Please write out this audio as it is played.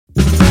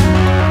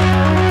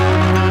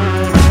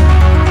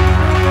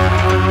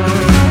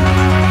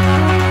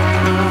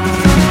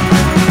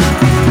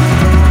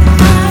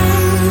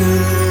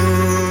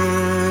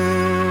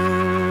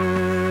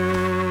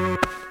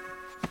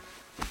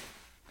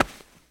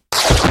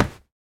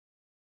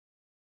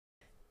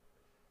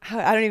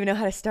I don't even know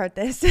how to start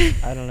this.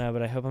 I don't know,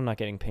 but I hope I'm not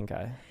getting pink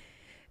eye.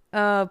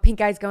 Oh, pink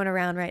eye's going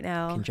around right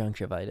now.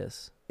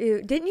 Conjunctivitis.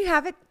 Ew, didn't you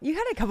have it? You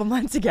had it a couple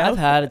months ago. I've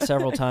had it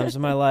several times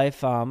in my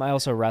life. I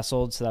also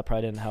wrestled, so that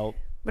probably didn't help.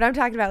 But I'm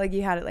talking about like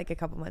you had it like a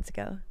couple months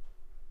ago.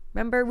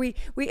 Remember we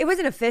it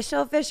wasn't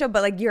official,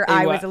 but like your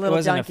eye was a little It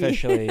wasn't junky.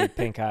 officially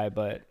pink eye,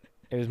 but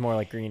it was more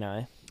like green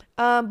eye.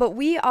 But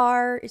we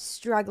are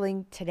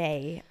struggling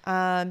today.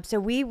 So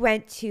we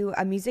went to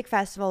a music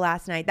festival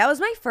last night. That was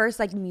my first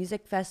like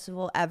music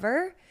festival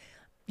ever.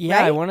 Yeah,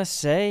 right? I want to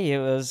say it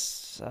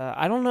was.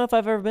 I don't know if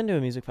I've ever been to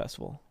a music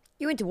festival.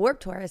 You went to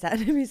Warped Tour. Is that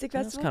a music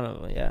That's festival?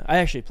 kind of, yeah. I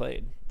actually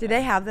played. Do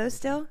they have those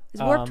still?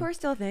 Is Warped Tour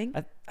still a thing?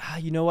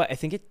 You know what? I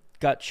think it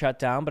got shut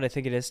down, but I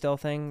think it is still a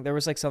thing. There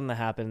was like something that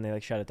happened and they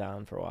like shut it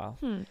down for a while.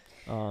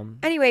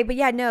 Anyway, but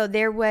yeah, no,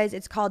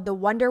 it's called the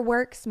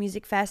Wonderworks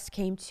Music Fest,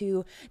 came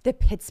to the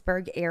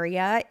Pittsburgh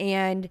area,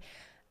 and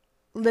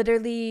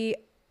literally,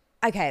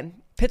 okay.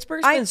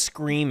 Pittsburgh's been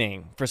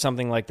screaming for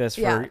something like this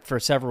for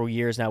several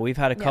years now. We've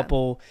had a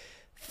couple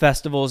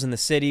festivals in the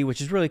city, which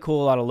is really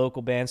cool. A lot of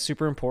local bands,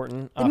 super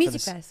important. The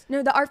music fest.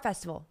 No, the art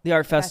festival. The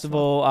art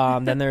festival.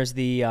 Then there's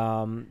the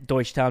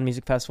Deutschtown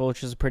Music Festival,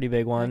 which is a pretty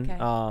big one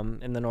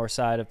in the north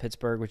side of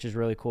Pittsburgh, which is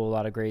really cool. A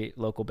lot of great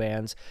local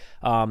bands.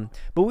 But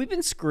we've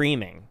been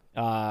screaming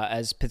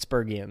as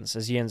Pittsburghians,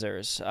 as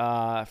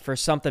Yinzers, for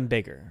something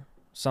bigger,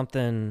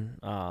 something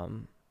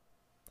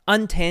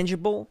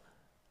untangible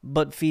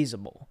but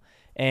feasible.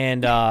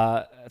 And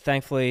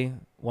thankfully,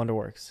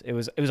 Wonderworks. It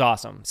was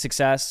awesome.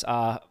 Success.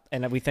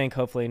 And we think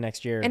hopefully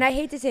next year. And I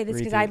hate to say this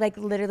because I like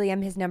literally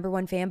am his number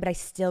one fan, but I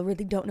still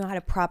really don't know how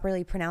to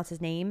properly pronounce his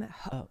name.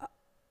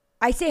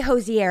 I say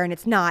Hozier and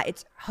it's not.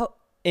 It's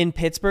in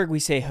Pittsburgh, we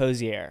say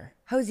Hozier.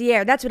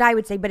 Hozier. That's what I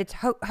would say, but it's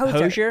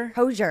Hozier.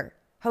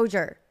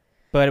 Hozier.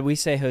 But we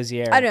say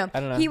Hozier. I don't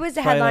know. He was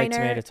a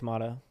headliner. Like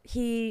tomato.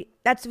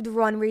 That's the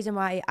one reason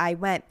why I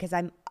went, because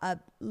I'm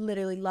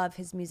literally love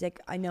his music.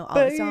 I know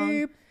all the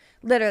songs.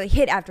 Literally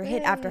hit after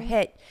hit after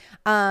hit.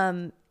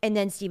 And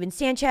then Steven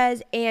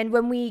Sanchez. And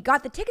when we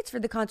got the tickets for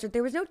the concert,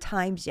 there was no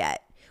times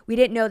yet. We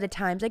didn't know the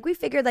times. Like we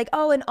figured like,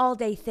 an all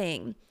day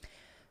thing.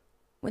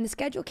 When the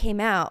schedule came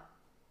out,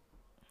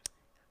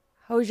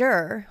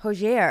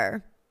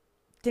 Hozier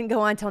didn't go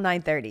on until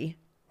 9:30.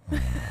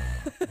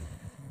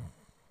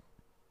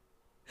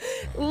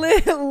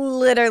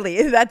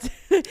 Literally, that's.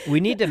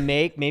 We need to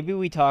maybe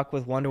we talk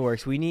with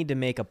Wonderworks. We need to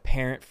make a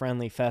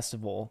parent-friendly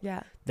festival.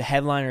 Yeah. The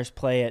headliners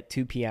play at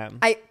 2 p.m.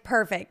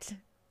 Perfect.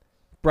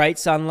 Bright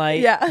sunlight.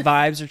 Yeah.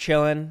 Vibes are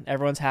chilling.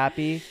 Everyone's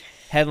happy.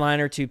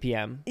 Headliner 2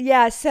 p.m.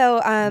 Yeah. So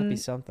that'd be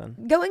something.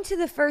 Going to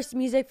the first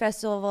music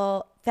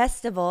festival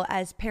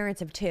as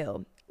parents of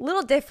two.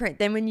 Little different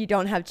than when you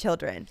don't have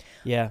children.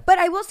 Yeah. But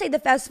I will say the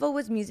festival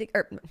was music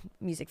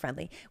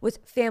friendly, was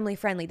family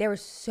friendly. There were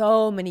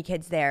so many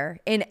kids there.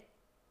 And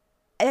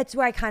that's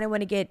where I kind of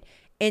want to get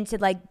into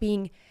like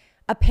being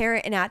a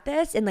parent and at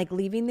this and like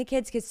leaving the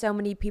kids, because so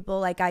many people,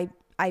 like I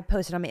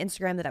posted on my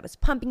Instagram that I was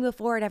pumping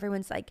before, and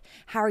everyone's like,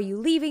 how are you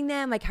leaving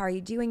them? Like, how are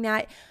you doing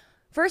that?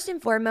 First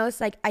and foremost,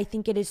 like I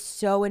think it is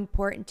so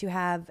important to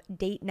have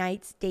date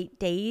nights, date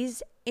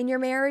days in your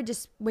marriage,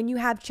 just when you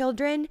have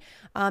children.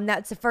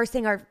 That's the first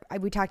thing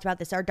we talked about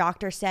this. Our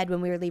doctor said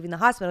when we were leaving the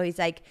hospital, he's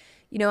like,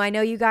 I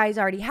know you guys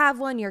already have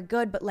one, you're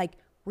good, but like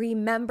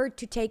remember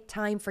to take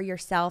time for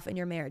yourself and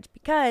your marriage,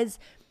 because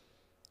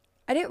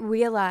I didn't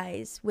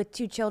realize with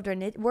two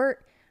children,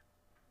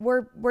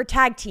 we're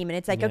tag team, and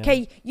it's like,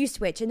 okay, you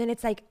switch. And then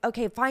it's like,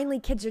 okay, finally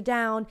kids are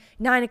down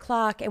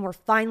 9:00 and we're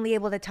finally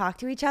able to talk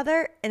to each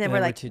other. And then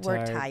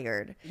we're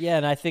tired. Yeah.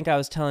 And I think I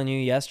was telling you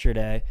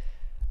yesterday,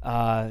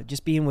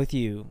 just being with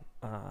you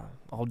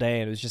all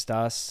day, and it was just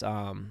us.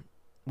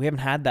 We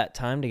haven't had that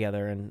time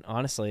together, and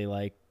honestly,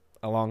 like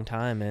a long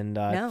time. And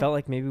it felt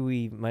like maybe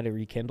we might have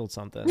rekindled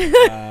something.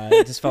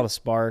 It just felt a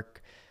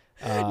spark.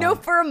 No,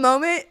 for a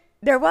moment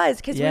there was,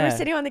 because we were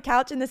sitting on the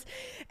couch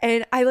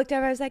and I looked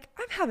over, I was like,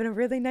 I'm having a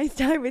really nice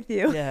time with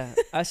you. Yeah.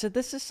 I said,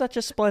 this is such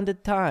a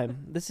splendid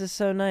time. This is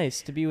so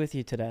nice to be with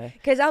you today.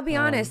 Because I'll be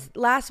honest,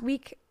 last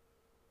week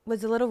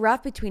was a little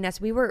rough between us.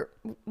 It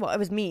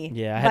was me.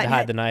 Yeah, I had to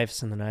hide the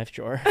knives in the knife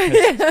drawer.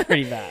 It's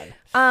pretty bad.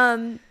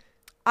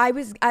 I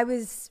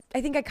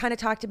think I kind of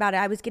talked about it.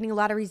 I was getting a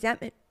lot of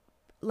resentment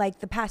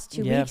like the past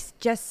 2 weeks.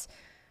 Just,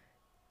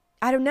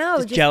 I don't know.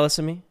 Just jealous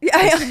of me?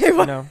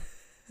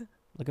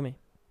 Look at me.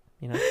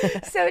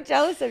 So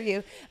jealous of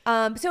you.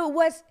 So it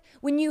was,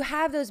 when you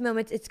have those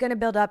moments, it's going to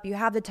build up. You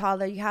have the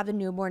toddler, you have the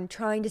newborn,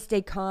 trying to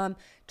stay calm,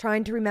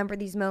 trying to remember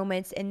these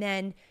moments. And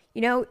then,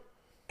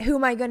 who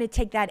am I going to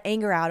take that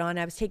anger out on?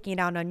 I was taking it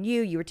out on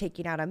you. You were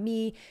taking it out on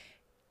me.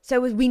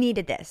 So we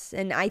needed this.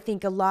 And I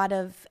think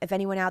if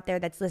anyone out there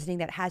that's listening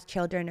that has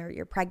children, or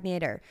you're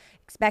pregnant or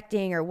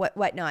expecting or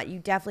whatnot, you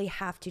definitely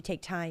have to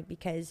take time,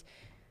 because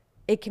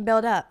it can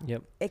build up.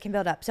 Yep. It can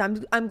build up. So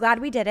I'm glad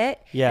we did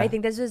it. Yeah. I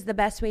think this was the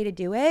best way to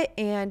do it.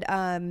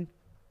 And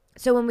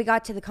so when we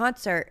got to the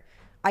concert,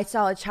 I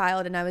saw a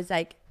child and I was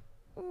like,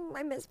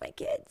 I miss my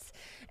kids.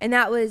 And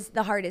that was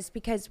the hardest,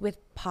 because with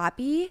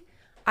Poppy,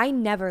 I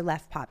never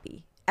left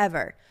Poppy,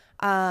 ever.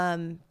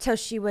 till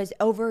she was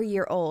over a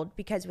year old,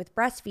 because with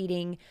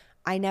breastfeeding,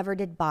 I never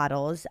did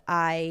bottles.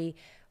 I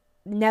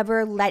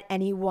never let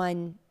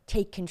anyone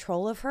take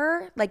control of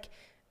her. Like,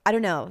 I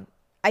don't know.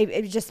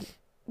 It was just,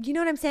 you know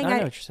what I'm saying? I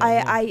know what you're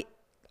saying, I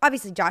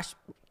obviously Josh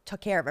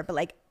took care of her, but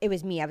like, it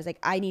was me. I was like,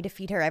 I need to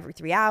feed her every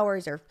 3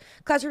 hours or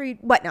cluster,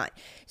 whatnot.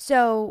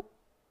 So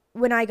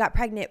when I got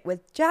pregnant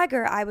with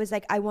Jagger, I was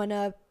like, I want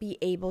to be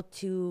able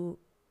to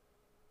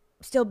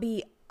still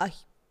be a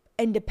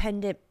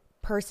independent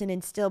person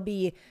and still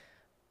be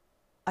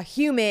a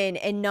human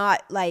and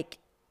not like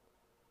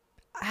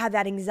have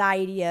that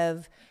anxiety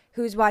of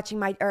who's watching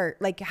my, or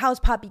like, how's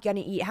Poppy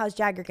gonna eat, how's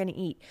Jagger gonna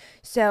eat.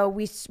 So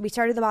we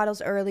started the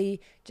bottles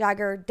early.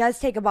 Jagger does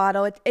take a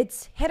bottle.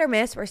 It's hit or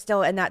miss. We're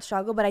still in that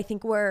struggle, but I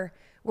think we're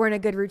in a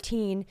good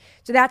routine.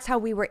 So that's how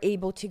we were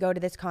able to go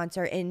to this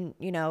concert. And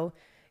you know,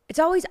 it's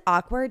always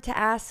awkward to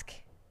ask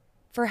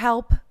for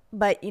help,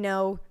 but you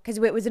know, because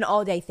it was an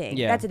all-day thing.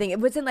 Yeah. That's the thing. It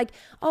wasn't like,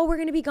 oh, we're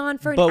gonna be gone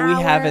for an hour. But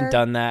we haven't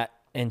done that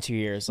in 2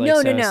 years. Like, No.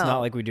 It's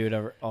not like we do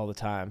it all the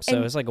time. So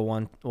And- it's like a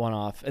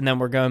one-off. And then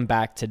we're going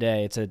back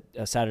today. It's a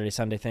Saturday,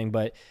 Sunday thing,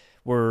 but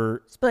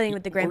we're splitting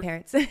with the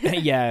grandparents.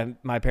 yeah,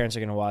 my parents are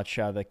going to watch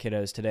the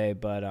kiddos today.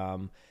 But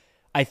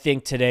I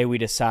think today we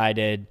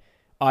decided,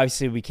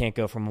 obviously we can't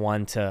go from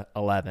 1 to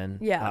 11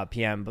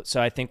 p.m. But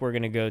so I think we're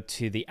going to go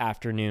to the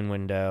afternoon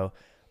window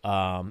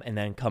and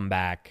then come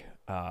back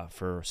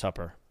for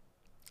supper.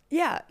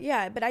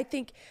 Yeah. But I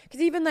think,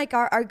 because even like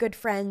our good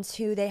friends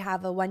who they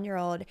have a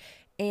 1-year-old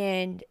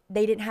and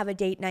they didn't have a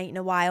date night in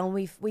a while,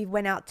 and we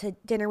went out to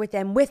dinner with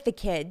them with the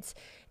kids,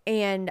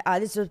 and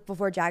this was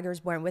before Jagger was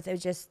born. It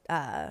was just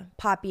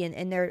Poppy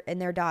and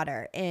their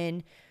daughter,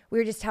 and we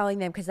were just telling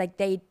them, because like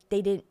they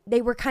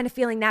were kind of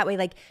feeling that way,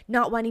 like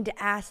not wanting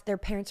to ask their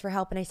parents for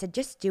help. And I said,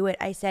 just do it.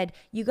 I said,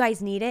 you guys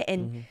need it,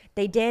 and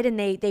they did, and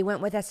they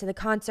went with us to the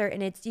concert.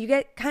 And it's, you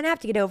kind of have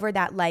to get over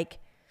that, like,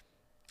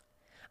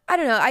 I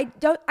don't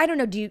know. I don't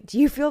know. Do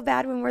you feel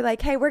bad when we're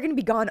like, hey, we're gonna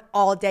be gone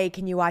all day,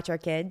 can you watch our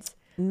kids?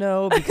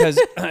 No, because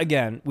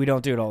again, we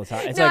don't do it all the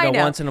time. It's No, like I a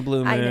know. once in a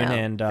blue moon,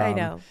 and I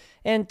know.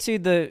 And to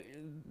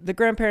the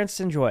grandparents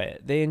enjoy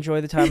it. They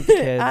enjoy the time with the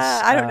kids.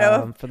 I don't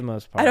know. For the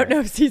most part. I don't know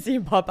if Cece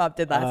and Pop Up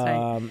did last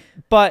night.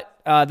 But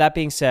that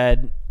being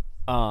said,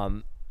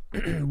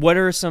 what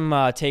are some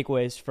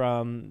takeaways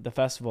from the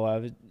festival? I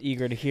was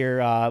eager to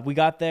hear. We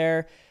got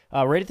there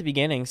right at the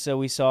beginning, so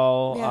we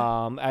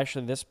saw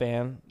actually this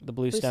band, the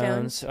Blue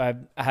Stones. I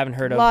haven't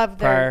heard of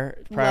prior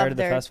to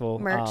the festival.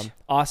 Merch.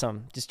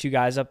 Awesome, just two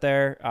guys up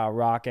there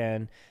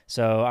rocking.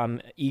 So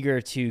I'm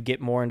eager to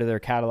get more into their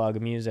catalog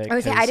of music.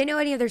 I didn't know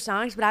any of their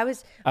songs, but I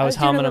was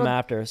humming them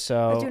after. So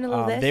I was doing a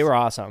little this. They were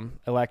awesome,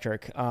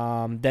 electric.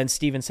 Then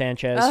Steven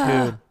Sanchez,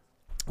 who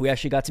we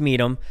actually got to meet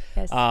him.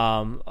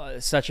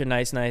 Yes. Such a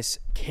nice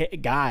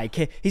guy.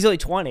 He's only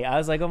 20. I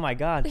was like, oh my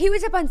God. He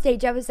was up on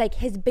stage. I was like,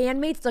 his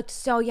bandmates looked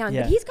so young,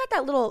 but he's got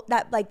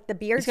that the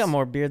beard. He's got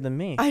more beard than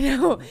me. I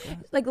know,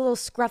 like a little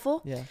scruffle.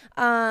 Yeah.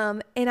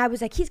 And I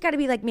was like, he's got to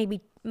be like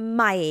maybe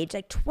my age,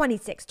 like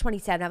 26,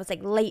 27. I was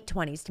like late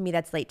 20s. To me,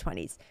 that's late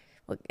 20s.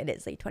 Well, it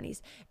is late 20s.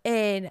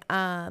 And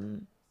I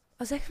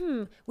was like,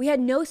 we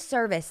had no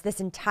service this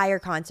entire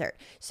concert.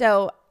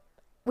 So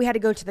we had to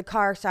go to the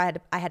car, so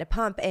I had to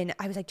pump, and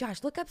I was like,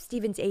 Josh, look up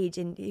Steven's age,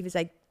 and he was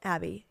like,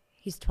 Abby,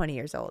 he's 20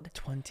 years old.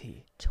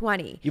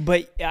 20.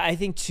 But I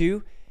think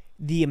too,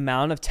 the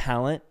amount of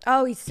talent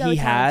he's so he talented.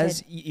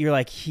 has, you're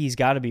like, he's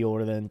got to be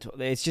older than.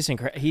 It's just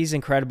he's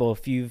incredible.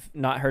 If you've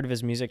not heard of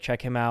his music,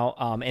 check him out.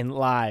 And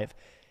live.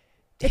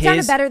 It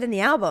sounded better than the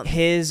album.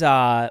 His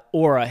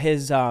aura,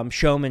 his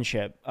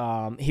showmanship.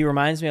 He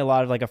reminds me a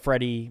lot of like a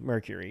Freddie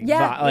Mercury.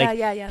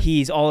 Yeah.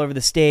 He's all over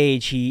the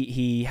stage.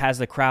 He has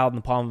the crowd in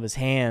the palm of his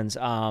hands.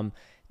 And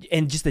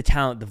just the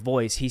talent, the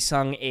voice. He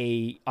sung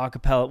a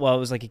cappella. Well, it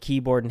was like a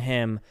keyboard and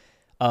hymn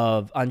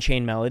of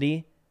Unchained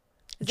Melody.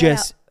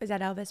 Is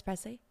that Elvis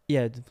Presley?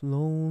 Yeah,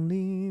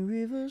 lonely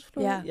rivers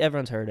flow. Yeah,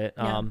 everyone's heard it.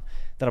 Yeah.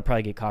 That'll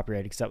probably get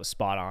copyrighted because that was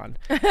spot on.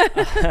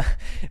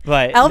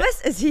 But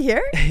Elvis, is he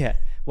here? Yeah.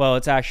 Well,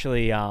 it's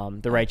actually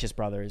the Righteous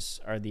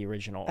Brothers are the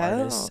original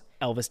artists.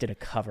 Elvis did a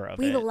cover of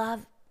it. We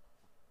love.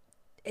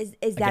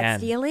 Is that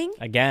stealing?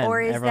 Again,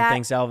 or is everyone that...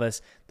 thinks Elvis,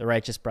 the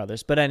Righteous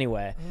Brothers. But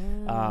anyway,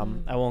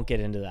 I won't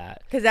get into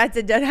that. Because that's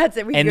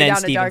it. We and go then down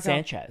Steven a dark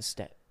Sanchez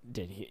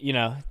did he?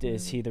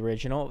 Is he the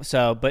original?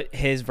 So, but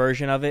his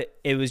version of it,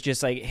 it was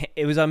just like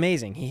it was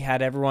amazing. He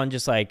had everyone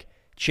just like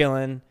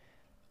chilling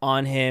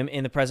on him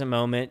in the present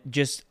moment.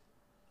 Just,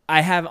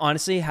 I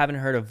honestly haven't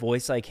heard a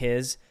voice like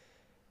his.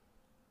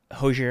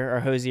 Hosier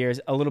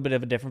is a little bit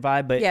of a different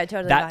vibe, but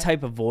totally that vibe.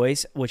 type of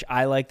voice, which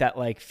I like, that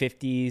like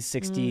 50s,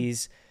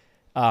 60s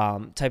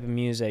type of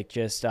music,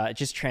 just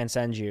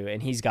transcends you,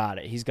 and he's got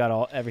it. He's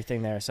got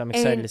everything there. So I'm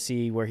excited to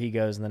see where he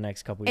goes in the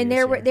next couple years. And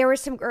there were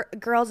some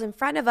girls in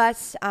front of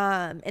us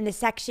in the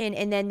section,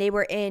 and then they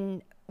were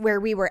in where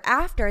we were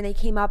after, and they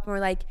came up and were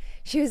like,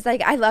 she was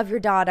like, I love your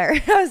daughter.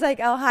 I was like,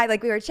 oh, hi.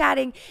 Like, we were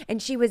chatting,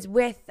 and she was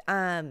with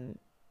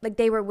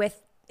they were with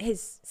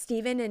his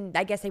Steven, and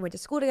I guess they went to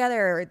school together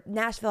or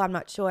Nashville, I'm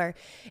not sure.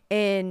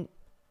 And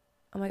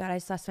Oh my God, I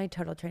just lost my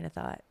total train of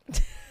thought.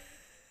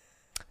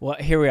 Well,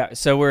 here we are.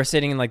 So we're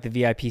sitting in like the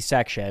VIP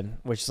section,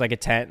 which is like a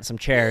tent and some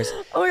chairs.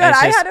 Oh my God,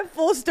 I had a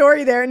full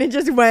story there and it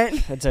just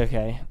went. It's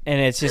okay. And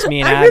it's just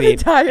me and I'm Abby. really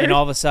tired. And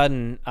all of a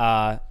sudden,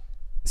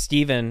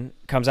 Steven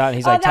comes out and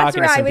he's like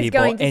talking to some people.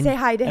 I was going to say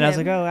hi to him. And I was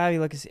like, oh, Abby,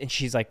 look. And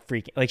she's like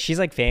freaking, like she's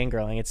like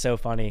fangirling. It's so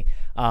funny.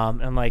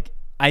 And I'm like,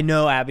 I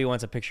know Abby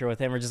wants a picture with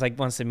him or just like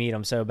wants to meet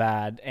him so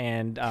bad.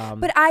 And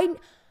But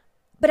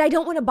I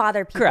don't want to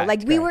bother people.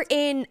 Correct, we were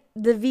in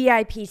the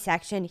VIP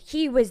section.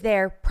 He was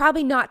there,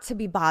 probably not to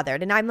be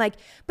bothered. And I'm like,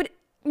 but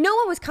no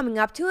one was coming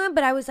up to him.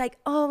 But I was like,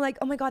 oh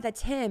my God,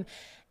 that's him.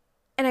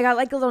 And I got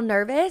like a little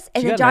nervous.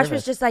 And then Josh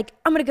was just like,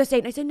 I'm going to go say it.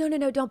 And I said,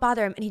 no, don't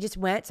bother him. And he just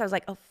went. So I was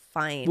like, oh,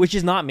 fine. Which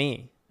is not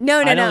me.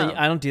 No. I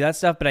don't do that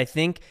stuff. But I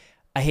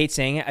hate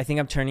saying it. I think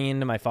I'm turning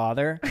into my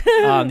father.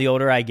 The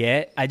older I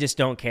get, I just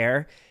don't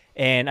care.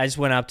 And I just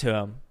went up to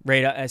him.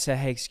 I said,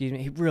 hey, excuse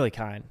me. He really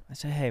kind. I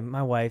said, hey,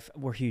 my wife,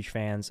 we're huge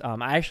fans.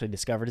 I actually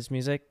discovered his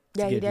music.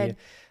 Yeah, you did.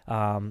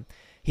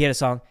 He had a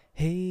song,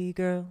 hey,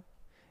 girl,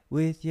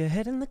 with your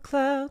head in the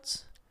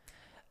clouds.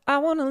 I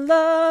want to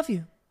love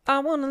you. I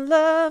want to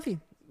love you.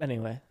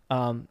 Anyway,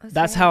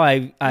 that's how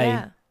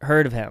I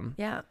heard of him.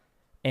 Yeah.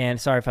 And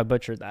sorry if I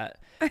butchered that.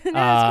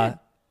 No,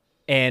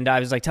 and I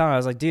was like telling him, I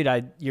was like,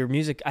 dude, your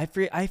music, I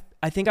think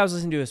I was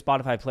listening to a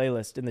Spotify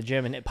playlist in the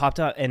gym and it popped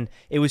up and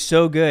it was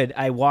so good.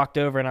 I walked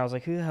over and I was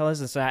like, who the hell is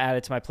this? And I added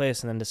it to my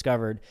playlist and then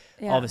discovered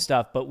all this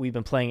stuff. But we've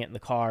been playing it in the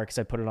car because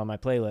I put it on my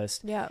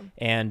playlist. Yeah.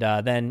 And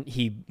then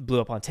he blew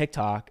up on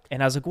TikTok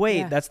and I was like,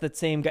 wait, that's the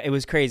same guy. It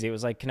was crazy. It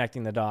was like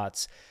connecting the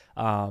dots.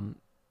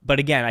 But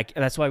again,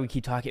 that's why we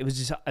keep talking. It was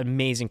just an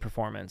amazing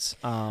performance.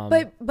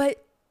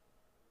 But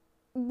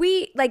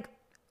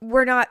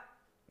we're not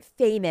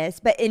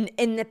famous, but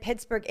in the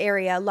Pittsburgh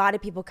area, a lot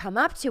of people come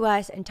up to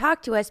us and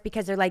talk to us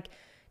because they're like,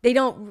 they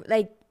don't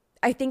like,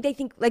 I think they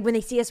think like when they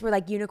see us, we're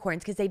like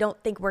unicorns because they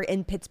don't think we're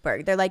in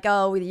Pittsburgh. They're like,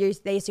 oh,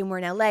 they assume we're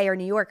in LA or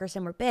New York or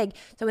somewhere big.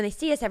 So when they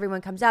see us,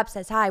 everyone comes up,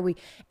 says hi.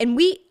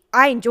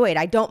 I enjoy it.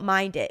 I don't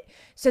mind it.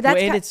 So that's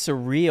and it's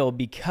surreal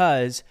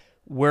because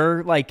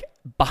we're like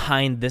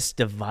behind this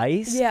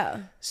device. Yeah.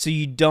 So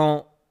you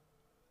don't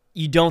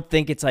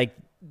think it's like,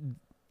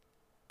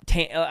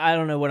 I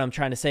don't know what I'm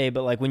trying to say,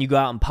 but like when you go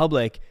out in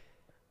public,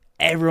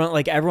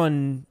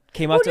 everyone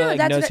came up to us,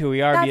 like knows who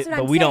we are,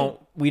 but we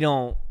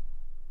don't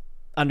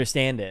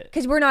understand it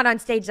because we're not on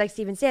stage like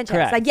Steven Sanchez.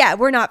 Correct. Like, yeah,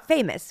 we're not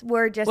famous.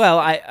 We're just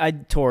I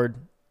toured.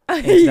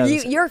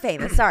 You're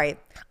famous. Sorry,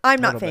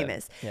 I'm not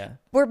famous. Bit. Yeah,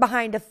 we're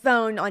behind a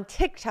phone on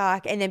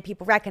TikTok, and then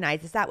people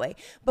recognize us that way.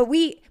 But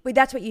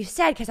that's what you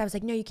said because I was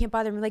like, no, you can't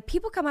bother me. Like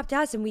people come up to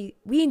us and we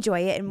enjoy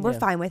it and we're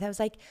fine with it. I was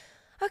like,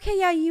 okay,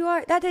 yeah, you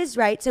are. That is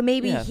right. So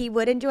maybe he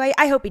would enjoy it.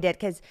 I hope he did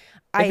because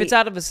if it's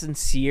out of a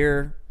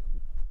sincere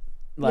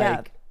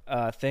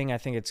thing, I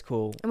think it's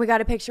cool. And we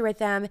got a picture with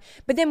them.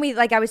 But then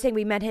I was saying,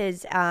 we met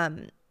his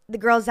the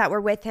girls that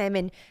were with him,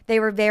 and they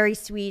were very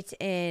sweet.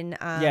 And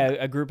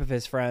a group of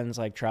his friends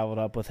like traveled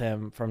up with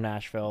him from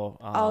Nashville.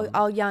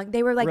 All young.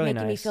 They were like really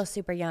making me nice. feel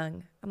super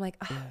young. I'm like,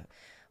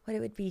 what it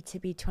would be to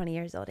be 20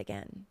 years old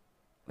again.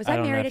 Was I I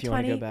don't know married if at you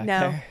wanna 20? go back No.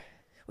 there.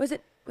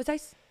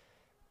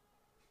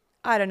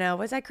 I don't know.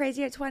 Was I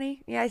crazy at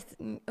 20? Yeah.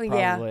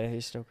 Probably.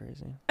 He's still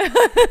crazy.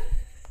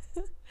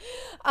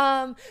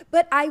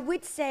 But I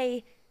would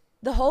say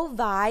the whole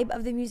vibe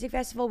of the music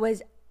festival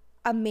was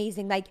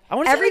amazing. Like I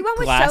want to say everyone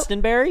was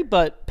Glastonbury,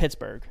 but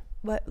Pittsburgh.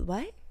 What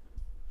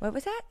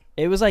was that?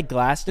 It was like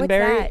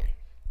Glastonbury. What's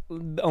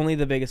that? Only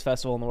the biggest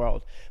festival in the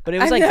world. But it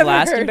was I've like never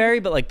Glastonbury,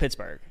 but like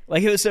Pittsburgh.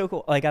 Like it was so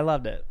cool. Like I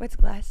loved it. What's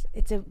Glass?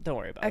 Don't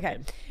worry about it. Okay.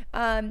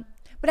 Babe.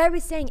 But I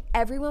was saying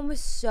everyone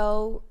was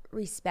so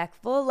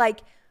respectful.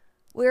 Like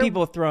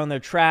people throwing their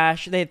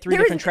trash. They had three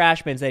different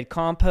trash bins. They had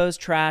compost,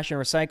 trash,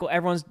 and recycle.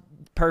 Everyone's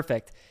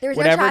perfect. There was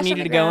whatever no trash needed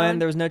on the to go in,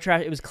 ground. there was no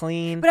trash. It was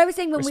clean. But I was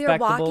saying when we were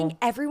walking,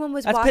 everyone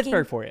was That's walking.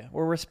 Pittsburgh for you.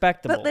 We're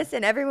respectable. But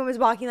listen, everyone was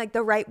walking like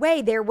the right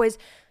way.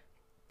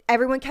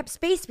 Everyone kept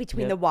space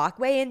between the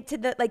walkway and to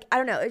the, like, I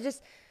don't know. It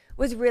just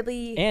was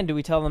really. And do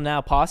we tell them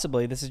now?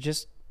 Possibly. This is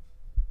just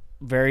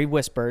very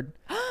whispered.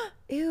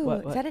 Ew,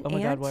 what? Is that an Oh my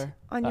ant God, where?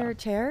 on your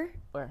chair?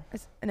 Where?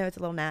 No, it's a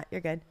little gnat.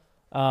 You're good.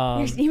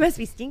 You must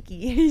be stinky.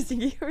 You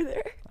stinky over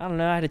there? I don't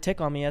know. I had a tick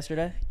on me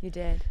yesterday. You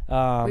did. We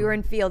were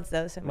in fields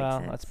though, so it makes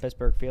sense. That's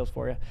Pittsburgh fields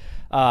for you.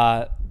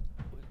 My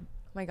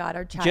God,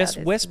 our child just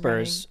is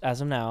whispers running.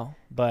 as of now,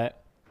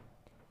 but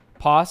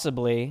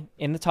possibly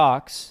in the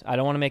talks. I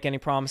don't want to make any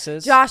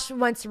promises. Josh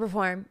wants to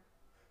perform.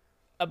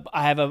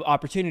 I have an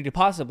opportunity to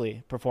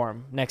possibly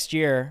perform next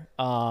year.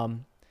 I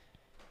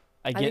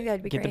think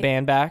that'd be get the great.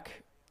 band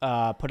back,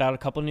 put out a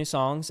couple new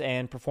songs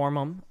and perform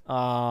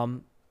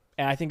them.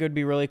 And I think it would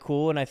be really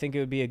cool, and I think it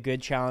would be a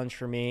good challenge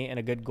for me and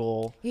a good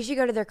goal. You should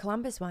go to their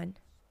Columbus one.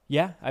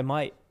 Yeah, I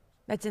might.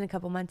 That's in a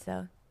couple months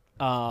though.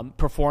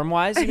 Perform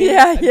wise,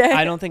 yeah.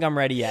 I don't think I'm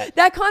ready yet.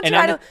 That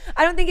concert,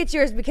 I don't think it's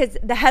yours because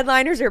the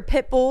headliners are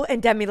Pitbull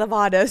and Demi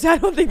Lovato, so I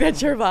don't think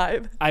that's your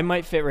vibe. I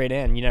might fit right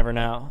in. You never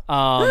know.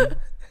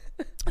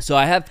 So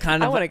I have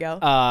kind of. I want to go.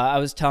 I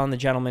was telling the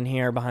gentleman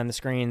here behind the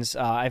screens.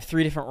 I have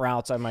 3 different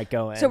routes I might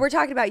go in. So we're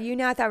talking about you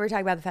now. I thought we were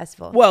talking about the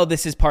festival. Well,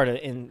 this is part of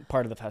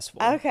the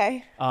festival.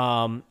 Okay.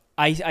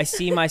 I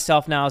see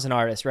myself now as an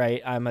artist,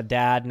 right? I'm a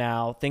dad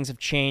now. Things have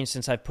changed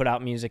since I put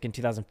out music in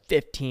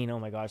 2015. Oh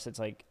my gosh, that's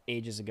like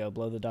ages ago.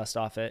 Blow the dust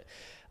off it.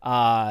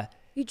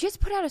 You just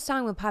put out a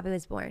song when Poppy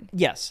was born.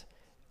 Yes.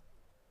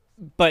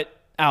 But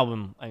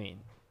album, I mean,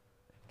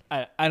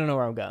 I don't know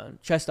where I'm going.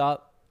 Should I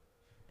stop?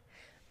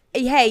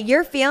 Hey,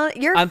 I'm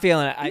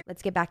feeling it.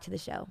 Let's get back to the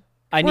show.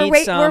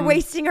 We're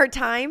wasting our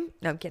time.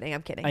 No, I'm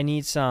kidding. I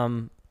need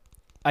some,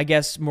 I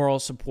guess, moral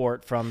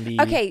support from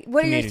the Okay,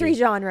 what community. are your 3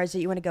 genres that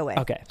you want to go with?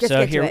 Okay, just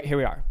so here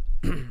we are.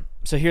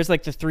 So here's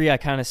like the 3 I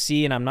kind of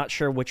see, and I'm not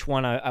sure which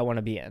one I want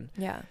to be in.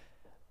 Yeah.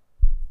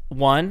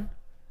 1,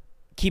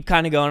 keep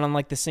kind of going on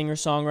like the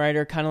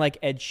singer-songwriter, kind of like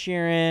Ed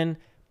Sheeran,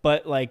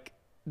 but like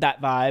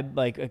that vibe,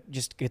 like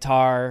just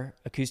guitar,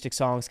 acoustic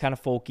songs, kind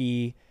of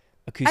folky,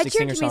 acoustic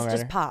singer-songwriter. Ed Sheeran to me is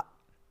just pop.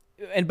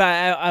 And but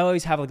I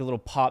always have like a little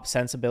pop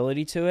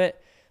sensibility to it.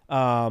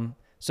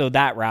 So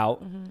that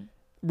route. Mm-hmm.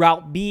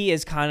 Route B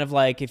is kind of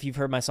like, if you've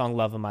heard my song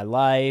Love of My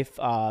Life,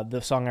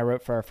 the song I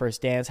wrote for our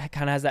first dance,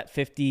 kind of has that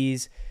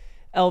 50s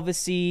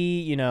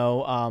Elvis-y,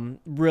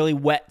 really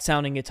wet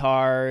sounding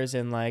guitars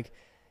and like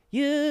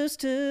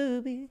used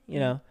to be,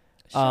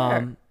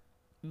 Sure.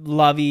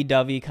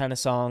 lovey-dovey kind of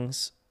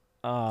songs.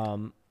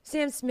 Sam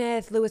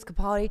Smith, Louis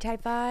Capaldi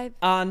type vibe.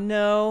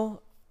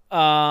 No.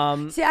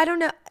 See, I don't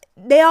know.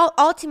 They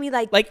all to me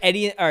like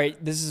Eddie. All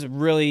right, this is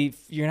really,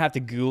 you're gonna have to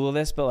Google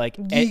this, but like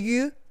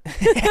Giggle.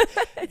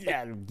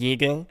 yeah,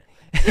 giggle.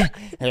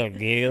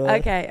 Giggle.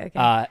 Okay.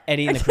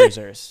 Eddie and the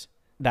Cruisers,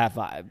 that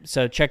vibe.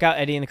 So check out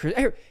Eddie and the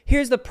Cruisers.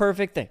 Here's the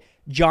perfect thing: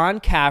 John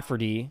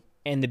Cafferty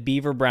and the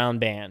Beaver Brown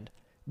Band.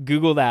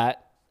 Google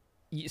that,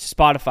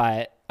 Spotify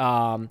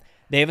it.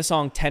 They have a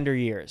song "Tender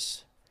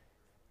Years."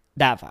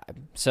 That vibe.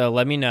 So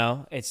let me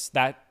know. It's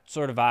that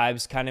sort of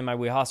vibes, kind of in my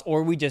wheelhouse.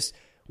 Or we just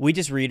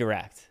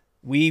redirect.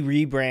 We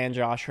rebrand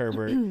Josh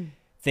Herbert.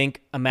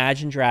 Think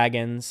Imagine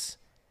Dragons,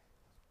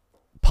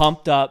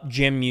 pumped up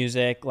gym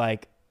music,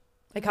 like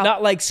how,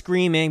 not like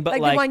screaming, but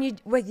like the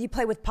one you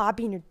play with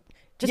Poppy and you're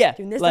just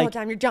doing this the whole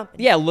time. You're jumping.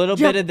 Yeah, a little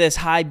bit of this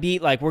high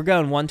beat. Like we're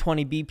going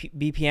 120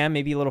 BPM,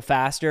 maybe a little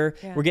faster.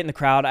 Yeah. We're getting the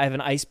crowd. I have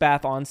an ice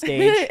bath on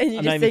stage. And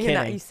you just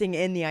sing you sing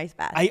in the ice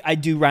bath. I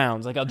do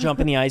rounds. Like I'll jump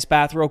in the ice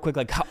bath real quick,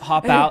 like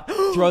hop out,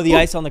 throw the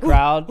ice on the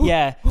crowd.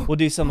 Yeah, we'll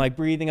do some like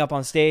breathing up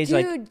on stage.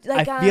 Dude,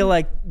 I feel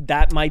like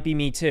that might be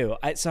me too.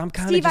 So I'm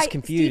kind of just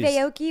confused. Steve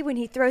Aoki, when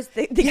he throws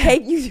the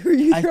cake, you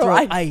throw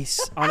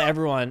ice on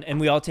everyone,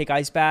 and we all take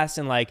ice baths,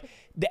 and like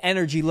the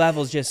energy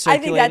levels just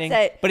circulating. I think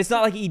that's it. But it's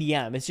not like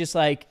EDM. It's just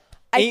like.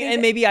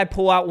 And maybe I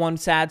pull out one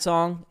sad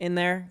song in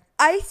there.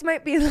 Ice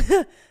might be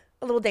a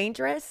little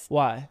dangerous.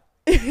 Why?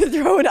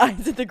 Throwing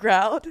ice at the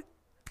crowd.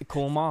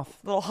 Cool them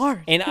off. A little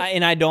hard. And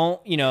I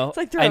don't, it's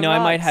like I know rocks.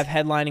 I might have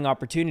headlining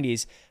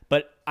opportunities,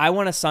 but I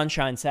want a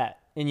sunshine set.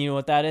 And you know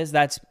what that is?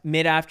 That's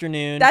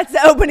mid-afternoon. That's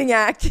the opening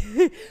act.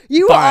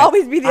 You will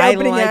always be the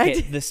opening act. I like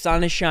it. The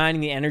sun is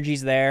shining. The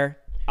energy's there.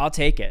 I'll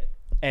take it.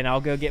 And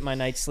I'll go get my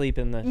night's sleep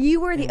in the... You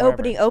were the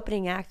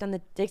opening act on the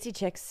Dixie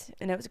Chicks,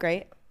 and it was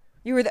great.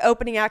 You were the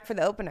opening act for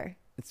the opener.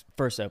 It's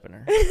first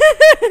opener.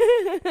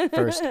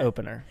 First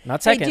opener.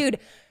 Not second. Hey, dude.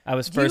 I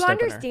was first opener.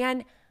 Do you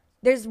understand?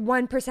 There's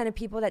 1% of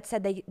people that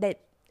said that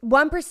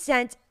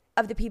 1%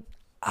 of the people...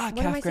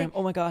 calf cramp.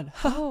 Oh, my God.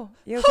 Oh,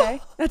 you okay?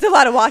 That's a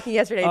lot of walking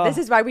yesterday. This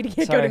is why we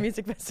can't go to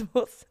music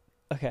festivals.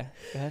 Okay,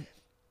 go ahead.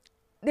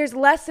 There's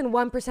less than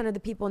 1% of the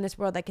people in this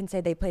world that can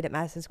say they played at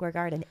Madison Square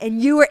Garden.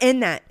 And you were in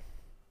that.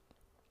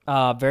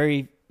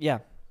 Yeah.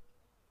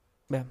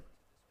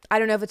 I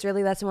don't know if it's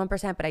really less than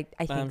 1%, but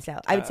I think so.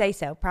 I would say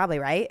so. Probably,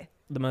 right?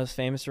 The most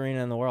famous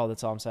arena in the world.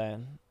 That's all I'm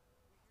saying.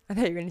 I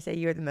thought you were going to say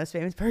you're the most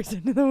famous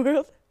person in the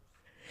world.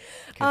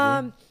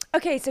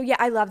 Okay, so yeah,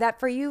 I love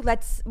that for you.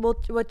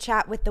 We'll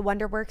chat with the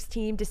Wonderworks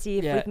team to see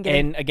if we can get.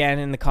 And again,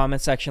 in the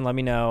comment section, let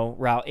me know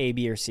route A,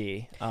 B, or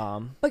C.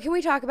 But can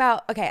we talk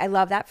about? Okay, I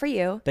love that for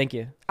you. Thank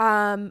you.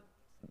 Would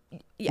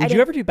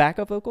you ever do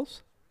backup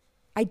vocals?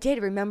 I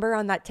did. Remember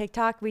on that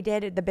TikTok we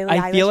did the Billie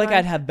Eilish I feel like one?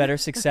 I'd have better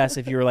success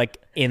if you were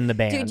like in the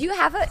band. Dude, you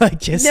have a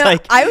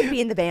I would be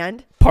in the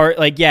band.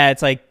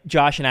 It's like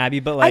Josh and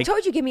Abby, but like I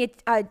told you, give me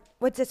a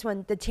what's this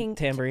one? The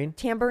tambourine.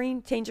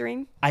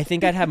 Tangerine. I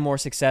think I'd have more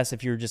success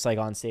if you were just like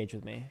on stage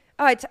with me.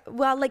 Oh,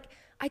 like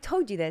I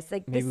told you this.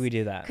 Like maybe we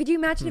do that. Could you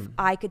imagine if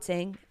I could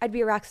sing? I'd be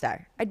a rock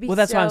star. I'd be. Well,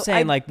 that's what I'm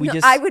saying.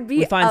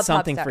 We find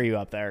something for you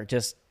up there.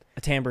 Just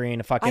a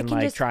tambourine, a fucking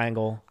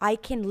triangle. I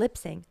can lip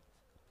sing.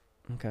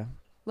 Okay.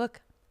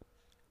 Look.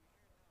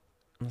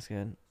 That's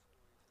good.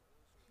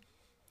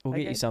 We'll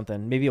get you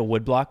something. Maybe a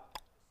wood block.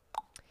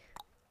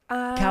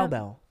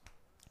 Cowbell.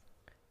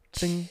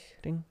 Ding,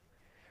 ding.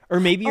 Or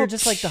maybe you're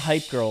just like the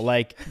hype girl.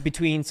 Like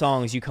between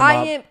songs, you come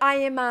up. I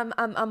am.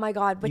 Oh my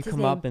God. What's his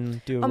name? You come up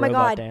and do a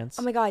robot dance.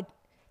 Oh my God.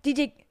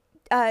 DJ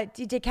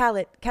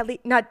Khaled.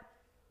 Not.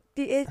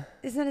 Isn't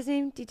that his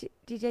name?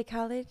 DJ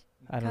Khaled.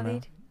 I don't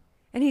know.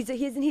 And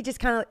he just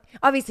kind of,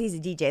 obviously he's a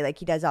DJ, like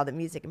he does all the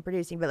music and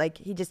producing, but like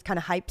he just kind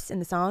of hypes in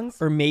the songs.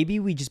 Or maybe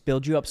we just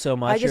build you up so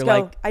much.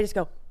 I just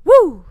go,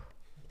 woo.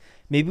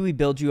 Maybe we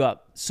build you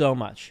up so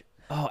much.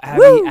 Oh,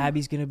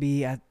 Abby's going to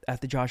be at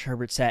the Josh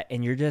Herbert set,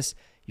 and you're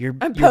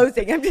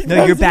posing.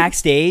 You're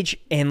backstage,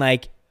 and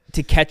like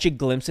to catch a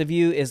glimpse of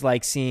you is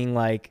like seeing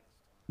like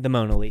the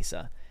Mona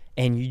Lisa.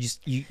 And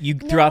you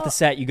throughout the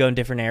set, you go in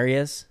different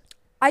areas.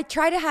 I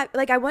try to have,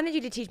 like, I wanted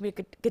you to teach me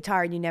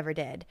guitar and you never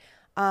did.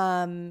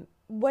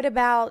 What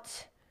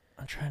about?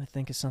 I'm trying to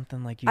think of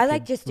something like you. I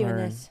like just doing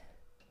this.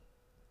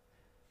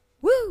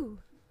 Woo!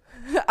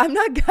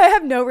 I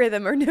have no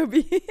rhythm or no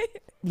beat.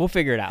 We'll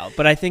figure it out.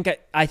 But I think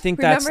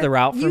that's the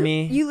route for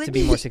me to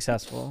be more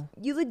successful.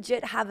 You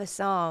legit have a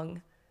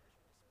song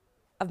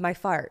of my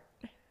fart.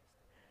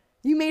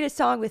 You made a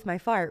song with my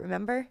fart,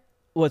 remember?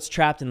 Well, it's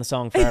trapped in the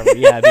song forever.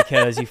 Yeah,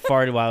 because you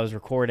farted while I was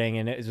recording,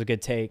 and it was a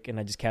good take, and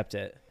I just kept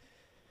it.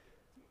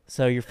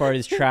 So your fart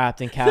is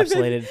trapped,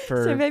 encapsulated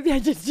so maybe I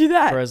just do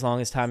that for as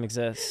long as time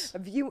exists.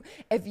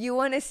 If you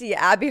want to see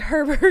Abby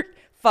Herbert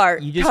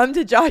fart, come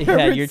to Josh Herbert.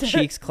 Yeah, your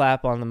cheeks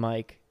clap on the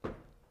mic.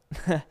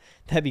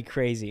 That'd be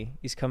crazy.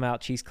 You just come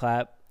out, cheeks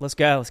clap. Let's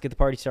go. Let's get the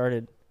party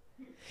started.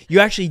 You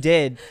actually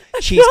did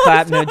cheeks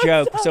clap, no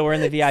joke. So we're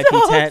in the VIP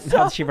tent.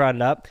 Now that she brought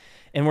it up,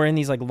 and we're in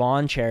these like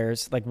lawn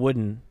chairs, like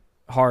wooden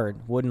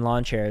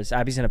lawn chairs.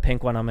 Abby's in a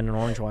pink one. I'm in an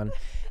orange one,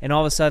 and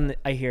all of a sudden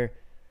I hear.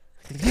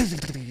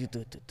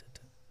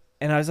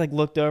 And I was like,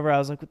 looked over. I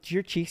was like, "Did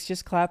your cheeks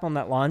just clap on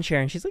that lawn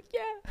chair?" And she's like,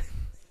 "Yeah."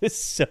 It's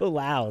so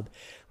loud.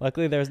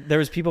 Luckily, there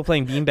was people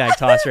playing beanbag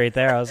toss right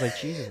there. I was like,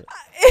 Jesus.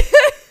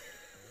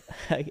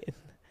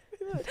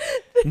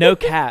 No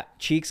cap,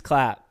 cheeks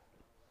clap.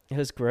 It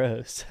was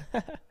gross.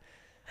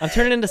 I'm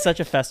turning into such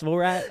a festival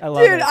rat. I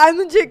love it. Dude, I'm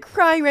legit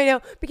crying right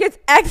now because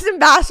X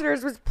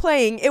Ambassadors was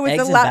playing. It was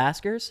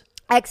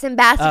X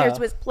Ambassadors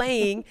was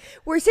playing.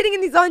 We're sitting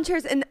in these lawn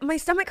chairs and my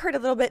stomach hurt a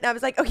little bit and I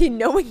was like, okay,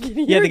 no one can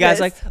hear Yeah, the guy's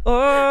this. like,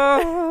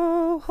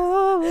 oh,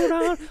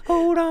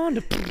 hold on.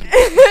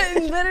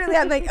 Literally,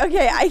 I'm like,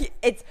 okay,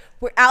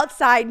 we're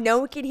outside.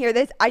 No one can hear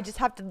this. I just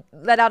have to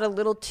let out a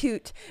little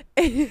toot.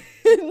 And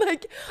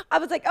like, I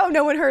was like, oh,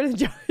 no one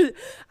heard it.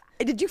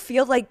 Did you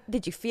feel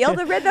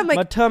the rhythm? Like,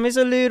 my tummy's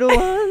a little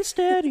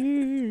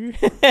unsteady.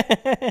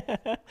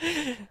 A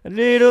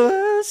little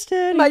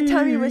unsteady. My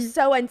tummy was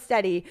so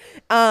unsteady.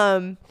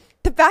 The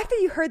fact that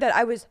you heard that,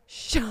 I was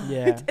shocked.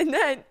 Yeah. And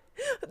then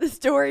the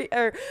story,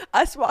 or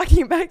us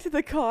walking back to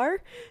the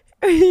car,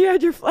 you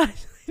had your flashlight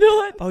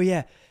on. Oh,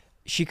 yeah.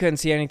 She couldn't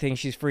see anything.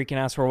 She's freaking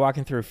out. So we're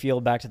walking through a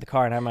field back to the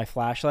car and I have my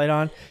flashlight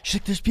on.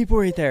 She's like, there's people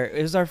right there.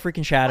 It was our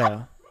freaking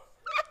shadow.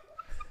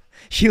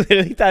 She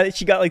literally thought that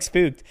she got like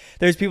spooked.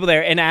 There's people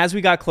there. And as we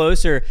got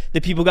closer,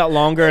 the people got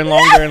longer and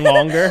longer and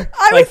longer.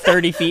 Like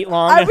 30 feet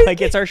long. And like,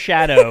 it's our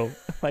shadow.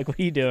 Like, what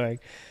are you doing?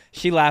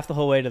 She laughed the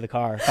whole way to the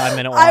car.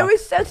 5-minute walk. I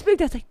was so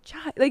spooked. I was like,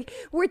 John, like,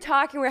 we're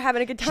talking. We're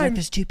having a good time. She's like,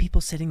 there's 2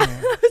 people sitting there.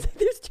 I was like,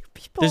 there's 2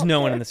 people. There's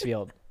no one in this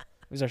field. It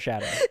was our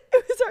shadow.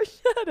 It was our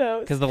shadow.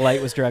 Because the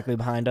light was directly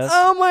behind us.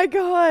 Oh, my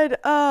God.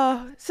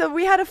 So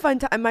we had a fun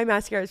time. My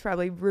mascara is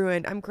probably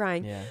ruined. I'm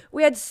crying. Yeah.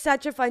 We had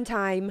such a fun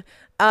time.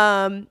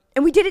 And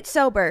we did it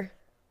sober.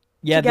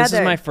 Yeah, together. This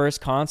is my first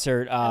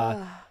concert.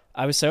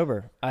 I was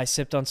sober. I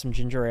sipped on some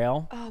ginger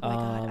ale. Oh, my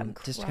God. I'm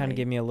just to crying. kind of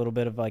give me a little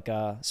bit of like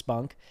a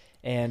spunk.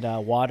 And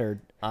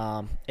watered.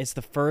 It's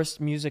the first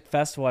music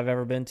festival I've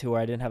ever been to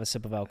where I didn't have a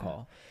sip of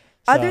alcohol.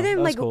 So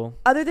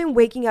other than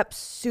waking up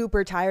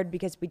super tired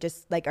because we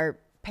just like our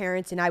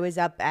parents and I was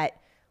up at.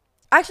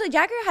 Actually,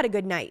 Jagger had a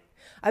good night.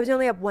 I was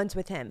only up once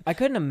with him. I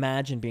couldn't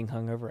imagine being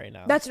hungover right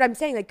now. That's what I'm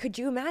saying. Like, could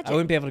you imagine? I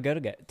wouldn't be able to go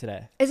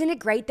today. Isn't it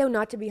great though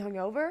not to be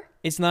hungover?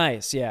 It's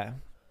nice, yeah.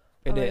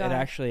 It God.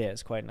 actually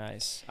is quite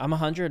nice. I'm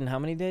 100 and how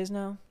many days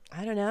now?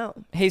 I don't know.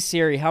 Hey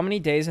Siri, how many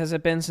days has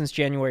it been since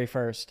January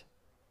 1st?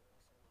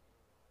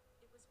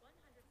 It was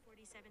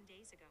 147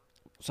 days ago.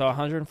 So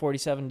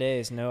 147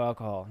 days, no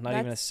alcohol, not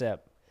even a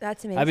sip.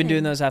 That's amazing. I've been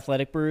doing those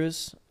athletic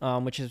brews,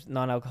 which is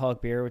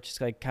non-alcoholic beer, which is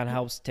like kind of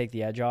helps take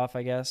the edge off,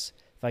 I guess,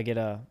 if I get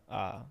a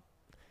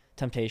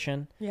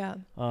temptation. Yeah.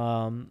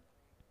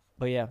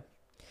 But yeah,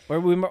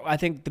 I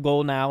think the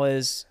goal now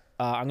is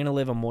I'm gonna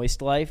live a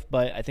moist life,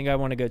 but I think I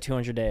want to go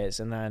 200 days,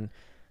 and then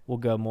we'll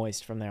go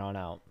moist from there on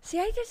out.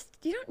 See,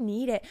 you don't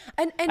need it,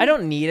 and I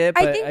don't need it,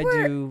 but I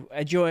do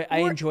enjoy. I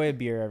enjoy a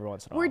beer every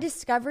once in a while. We're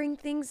discovering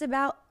things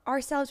about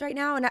ourselves right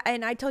now,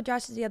 and I told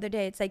Josh the other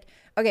day, it's like,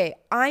 okay,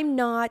 I'm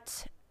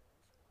not.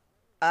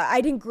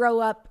 I didn't grow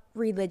up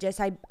religious.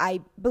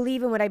 I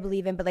believe in what I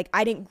believe in, but like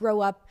I didn't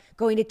grow up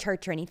going to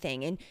church or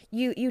anything, and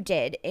you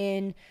did,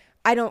 and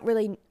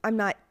I'm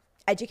not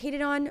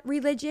educated on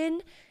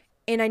religion,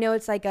 and I know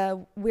it's like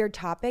a weird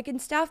topic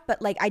and stuff, but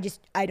like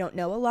I don't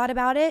know a lot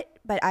about it,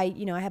 but I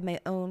have my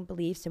own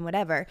beliefs and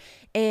whatever,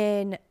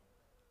 and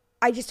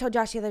I just told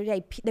Josh the other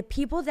day, the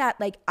people that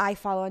like I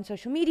follow on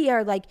social media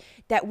or like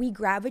that we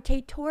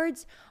gravitate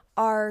towards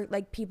are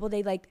like people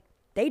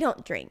they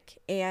don't drink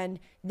and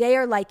they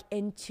are like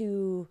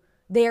into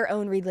their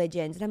own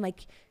religions. And I'm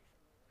like,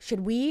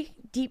 should we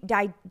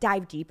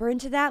dive deeper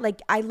into that?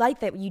 Like, I like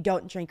that you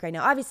don't drink right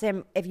now.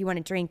 Obviously, if you want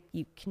to drink,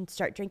 you can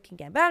start drinking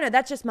again. But I don't know.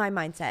 That's just my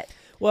mindset.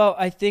 Well,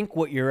 I think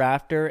what you're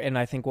after, and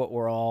I think what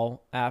we're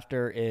all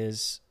after,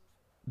 is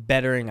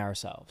bettering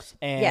ourselves.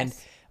 And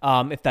Yes.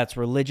 If that's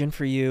religion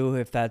for you,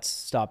 if that's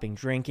stopping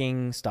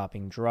drinking,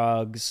 stopping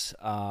drugs,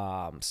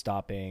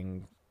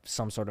 stopping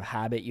some sort of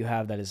habit you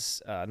have that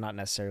is not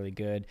necessarily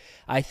good.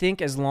 I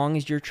think as long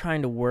as you're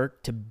trying to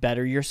work to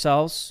better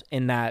yourselves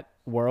in that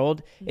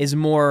world is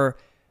more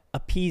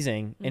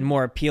appeasing and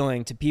more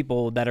appealing to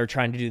people that are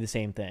trying to do the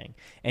same thing,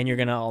 and you're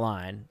going to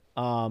align.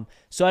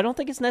 So I don't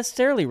think it's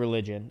necessarily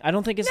religion. I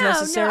don't think it's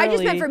necessarily... No, I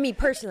just meant for me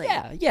personally.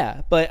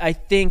 Yeah. But I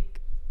think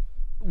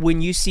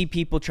when you see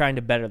people trying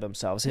to better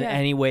themselves in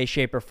any way,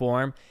 shape, or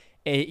form,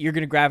 you're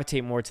going to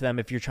gravitate more to them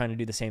if you're trying to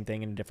do the same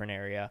thing in a different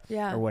area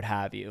or what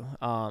have you.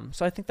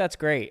 So I think that's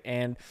great.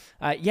 And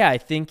I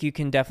think you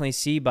can definitely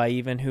see by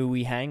even who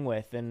we hang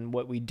with and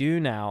what we do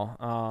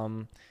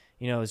now,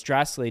 is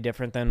drastically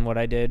different than what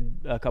I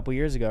did a couple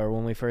years ago or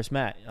when we first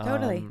met.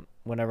 Totally.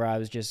 Whenever I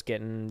was just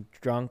getting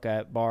drunk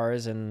at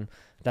bars, and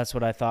that's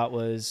what I thought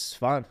was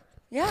fun.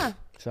 Yeah.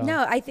 So.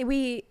 No, I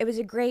think it was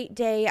a great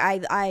day.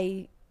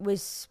 I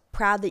was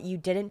proud that you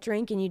didn't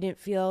drink and you didn't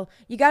feel,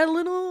 you got a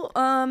little,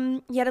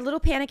 you had a little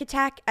panic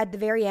attack at the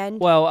very end.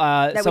 Well,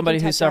 somebody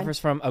who suffers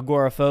from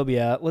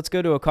agoraphobia, let's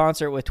go to a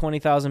concert with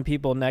 20,000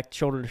 people neck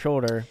shoulder to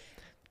shoulder.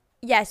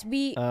 Yes,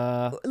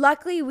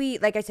 luckily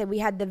like I said, we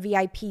had the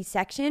VIP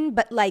section,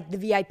 but like the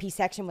VIP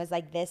section was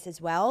like this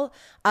as well.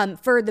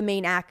 For the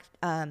main act,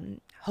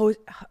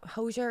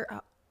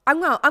 Hozier,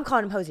 I'm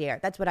calling him Hosier.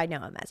 That's what I know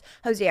him as,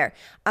 Hosier.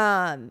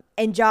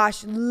 And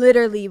Josh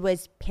literally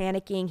was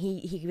panicking.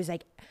 He was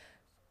like,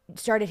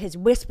 started his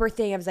whisper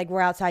thing. I was like,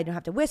 we're outside, you don't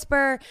have to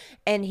whisper.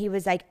 And he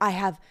was like,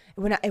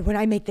 when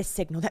I make this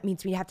signal, that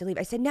means we have to leave.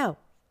 I said, no,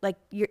 like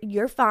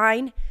you're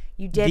fine.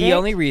 You did it. The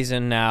only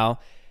reason now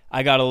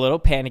I got a little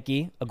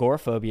panicky,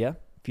 agoraphobia.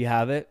 If you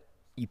have it,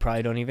 you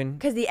probably don't even,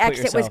 because the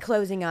exit was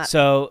closing up.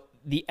 So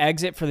the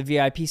exit for the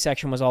VIP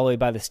section was all the way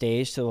by the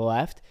stage to the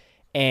left.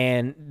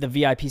 And the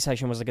VIP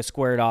section was like a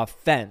squared off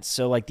fence.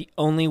 So like the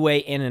only way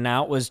in and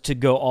out was to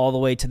go all the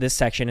way to this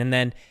section. And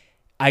then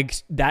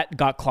that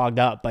got clogged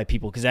up by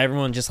people because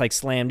everyone just like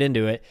slammed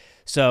into it.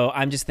 So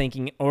I'm just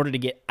thinking, in order to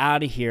get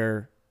out of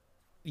here,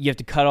 you have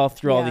to cut off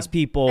through all these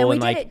people. And we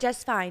did it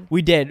just fine.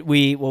 We did.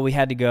 We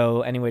had to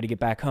go anyway to get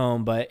back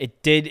home, but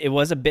it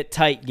was a bit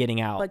tight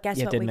getting out. But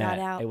guess what? We got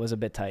out. It was a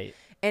bit tight.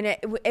 And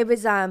it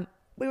was,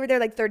 we were there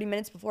like 30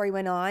 minutes before he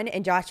went on,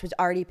 and Josh was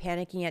already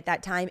panicking at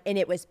that time, and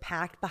it was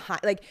packed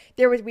behind. Like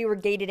we were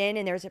gated in,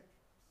 and there was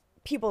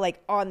people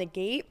like on the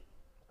gate,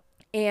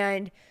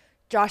 and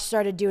Josh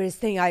started doing his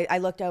thing. I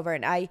looked over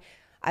and I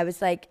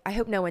was like, I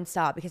hope no one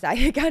saw, because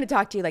I kind of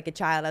talked to you like a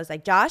child. I was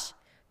like, Josh,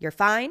 you're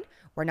fine.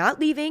 We're not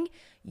leaving.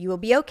 You will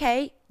be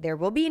okay. There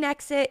will be an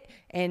exit.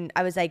 And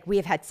I was like, we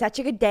have had such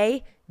a good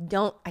day.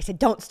 I said,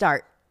 don't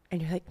start.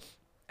 And you're like,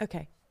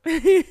 okay.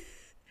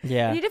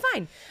 Yeah. And you did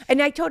fine.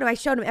 And I showed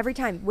him every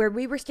time where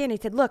we were standing.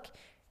 I said, look,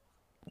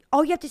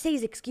 all you have to say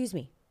is, excuse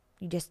me.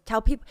 You just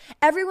tell people,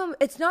 everyone,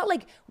 it's not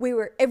like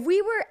if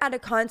we were at a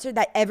concert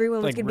that everyone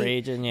was like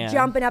going to be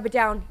jumping up and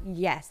down.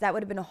 Yes, that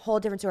would have been a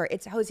whole different story.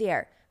 It's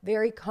Hosier,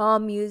 very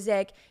calm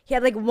music. He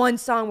had like one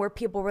song where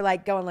people were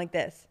like going like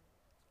this.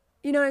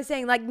 You know what I'm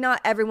saying? Like not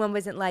everyone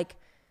wasn't like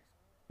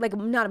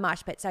not a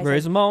mosh pit. So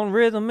Raise them on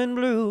rhythm and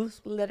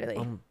blues.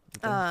 Literally.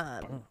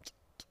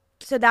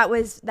 So that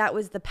was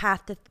the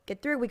path to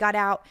get through. We got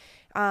out.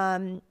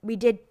 We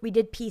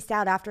did peace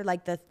out after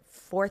like the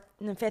fourth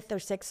and the fifth or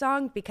sixth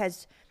song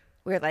because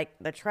we were like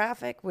the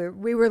traffic.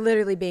 We were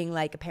literally being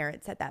like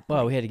parents at that point.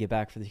 Well, we had to get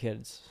back for the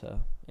kids.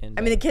 So I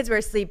mean, the kids were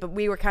asleep, but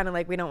we were kind of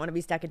like, we don't want to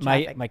be stuck in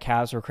traffic. My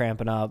calves were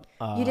cramping up.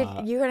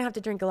 You're gonna have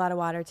to drink a lot of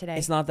water today.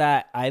 It's not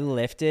that. I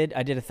did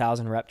a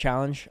 1,000 rep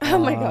challenge. Oh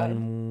my God.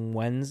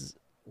 On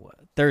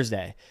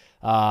Thursday,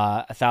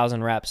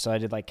 1,000 reps. So I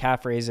did like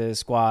calf raises,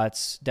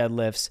 squats,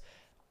 deadlifts.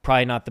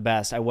 Probably not the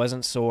best. I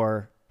wasn't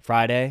sore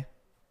Friday.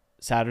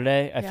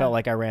 Saturday, I felt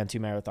like I ran 2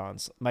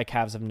 marathons. My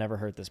calves have never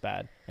hurt this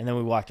bad. And then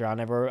we walked around.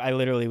 I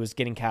literally was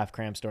getting calf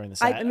cramps during the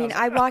set.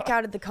 I walked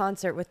out of the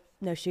concert with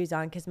no shoes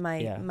on because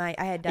I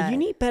had. You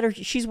need better.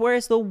 She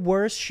wears the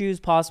worst shoes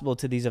possible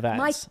to these events.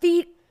 My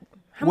feet.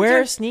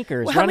 Wear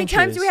sneakers. How many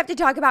times do we have to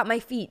talk about my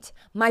feet?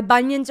 My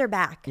bunions are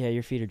back. Yeah,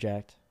 your feet are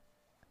jacked.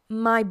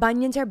 My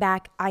bunions are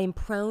back. I am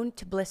prone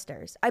to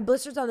blisters. I have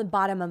blisters on the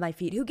bottom of my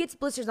feet. Who gets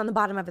blisters on the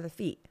bottom of their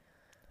feet?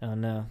 Oh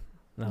no.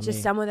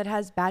 Just someone that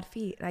has bad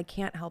feet, and I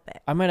can't help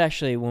it. I might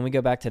actually, when we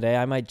go back today,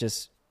 I might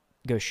just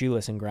go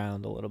shoeless and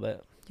ground a little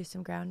bit. Do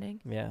some grounding?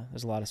 Yeah,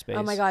 there's a lot of space.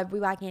 Oh my God, we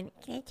walk in,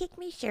 can I take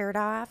my shirt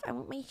off? I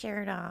want my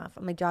shirt off.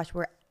 I'm like, Josh,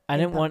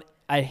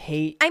 I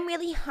hate. I'm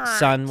really hot.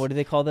 Sun, what do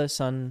they call those?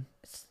 Suntan?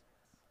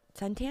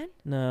 Tan.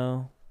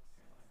 No.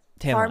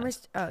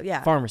 Farmer's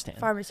tan. Farmer's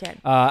tan.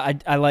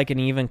 I like an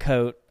even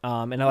coat,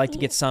 and I like to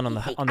get sun on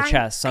the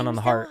chest, sun on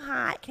the heart. I'm so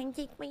hot. Can I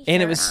take my shirt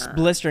and it was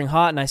blistering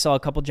hot, and I saw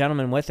a couple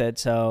gentlemen with it.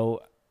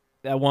 So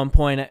at one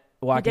point,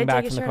 walking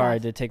back from the car, I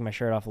did take my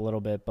shirt off a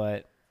little bit,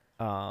 but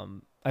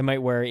I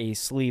might wear a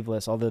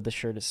sleeveless, although the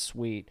shirt is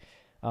sweet.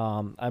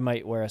 I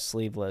might wear a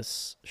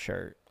sleeveless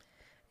shirt.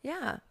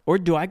 Yeah. Or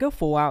do I go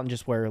full out and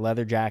just wear a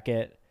leather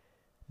jacket,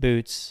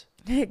 boots?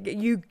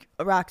 You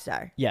a rock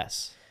star.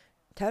 Yes.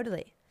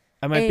 Totally.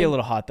 I might be a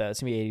little hot though.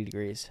 It's gonna be 80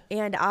 degrees.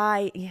 And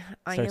I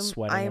sweating am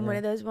one everywhere.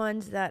 of those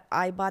ones that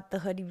I bought the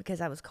hoodie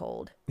because I was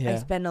cold. Yeah. I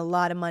spent a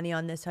lot of money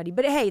on this hoodie,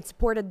 but hey, it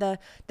supported the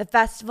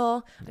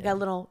festival. I got a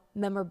little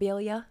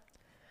memorabilia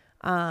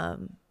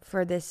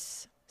for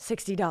this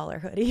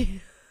 $60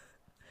 hoodie.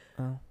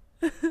 Oh.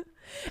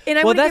 And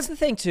I Well, that's the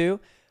thing too.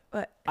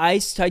 What? I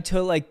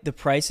took like the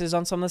prices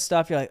on some of the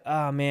stuff. You're like,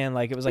 oh man,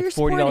 like it was like You're $40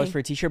 supporting. for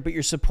a t-shirt, but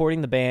you're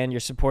supporting the band, you're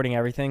supporting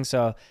everything.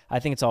 So I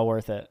think it's all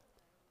worth it.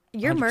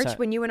 Your merch 100%.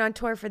 when you went on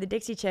tour for the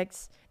Dixie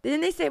Chicks,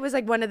 didn't they say it was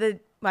like one of the,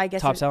 I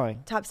guess Top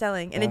selling. top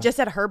selling, and Yeah. it just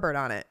said Herbert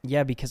on it.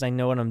 Yeah, because I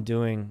know what I'm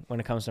doing when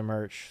it comes to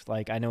merch.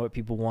 Like I know what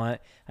people want.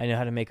 I know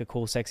how to make a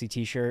cool, sexy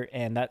t-shirt,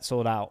 and that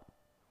sold out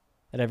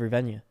at every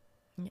venue.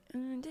 It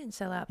didn't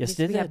sell out. Yes, because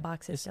it we got did.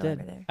 boxes Yes, still it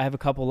over did. there. I have a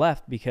couple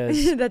left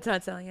because That's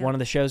not selling out. one of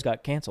the shows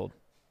got canceled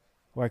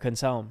where I couldn't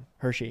sell them.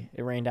 Hershey,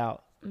 it rained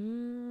out, so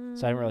I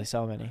didn't really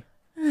sell many.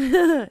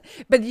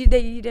 But you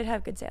did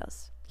have good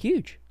sales.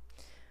 Huge.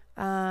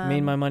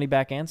 Made my money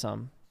back and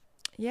some.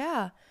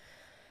 Yeah.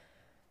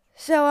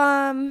 So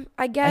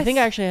I guess I think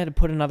I actually had to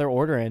put another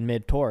order in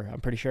mid-tour.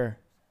 I'm pretty sure.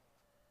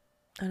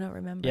 I don't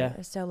remember. Yeah. It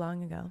was so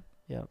long ago.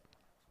 Yep.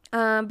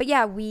 But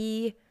yeah,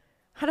 we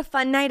had a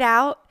fun night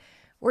out.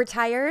 We're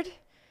tired.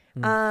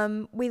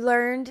 Mm. We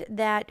learned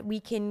that we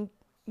can.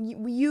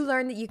 You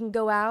learned that you can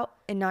go out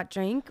and not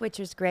drink, which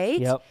was great.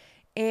 Yep.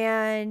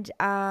 And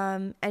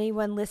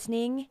anyone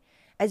listening,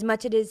 as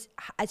much it is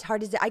as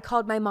hard as I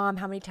called my mom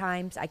how many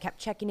times, I kept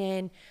checking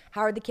in.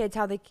 How are the kids?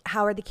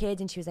 How are the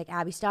kids? And she was like,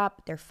 Abby,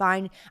 stop. They're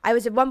fine. I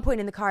was at one point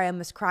in the car, I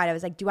almost cried. I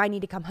was like, do I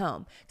need to come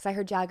home? Because I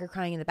heard Jagger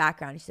crying in the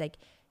background. She's like,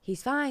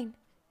 he's fine.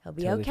 He'll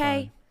be Totally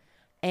okay.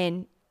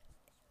 fine.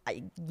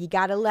 And you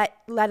gotta let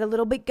a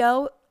little bit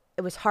go.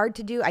 It was hard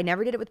to do. I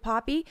never did it with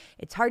Poppy.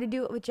 It's hard to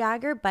do it with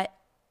Jagger, but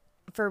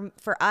for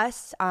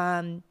us,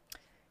 in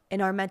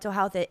our mental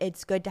health,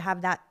 it's good to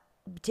have that,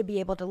 to be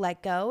able to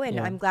let go. And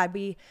Yeah. I'm glad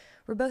we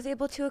were both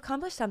able to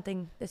accomplish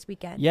something this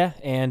weekend. Yeah,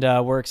 and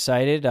we're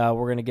excited.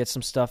 We're gonna get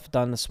some stuff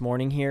done this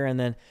morning here, and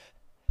then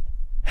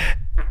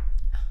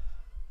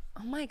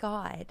Oh my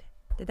God.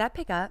 Did that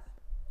pick up?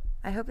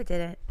 I hope it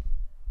didn't.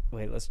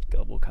 wait, let's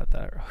go. We'll cut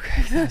that.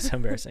 Okay, that's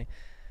embarrassing.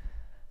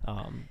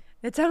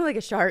 It sounded like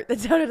a shart. That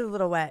sounded a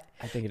little wet.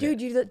 I think it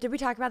Dude, did we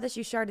talk about this?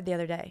 You sharted the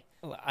other day.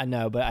 I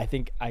know, but I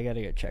think I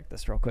gotta go check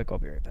this real quick. I'll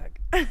be right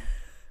back.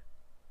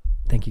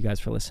 Thank you guys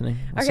for listening.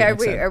 We'll see Okay, you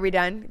next time. are we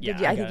done? Yeah, I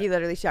I think got you it.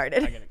 literally sharted.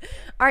 I gotta go.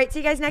 All right, see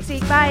you guys next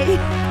week. Bye.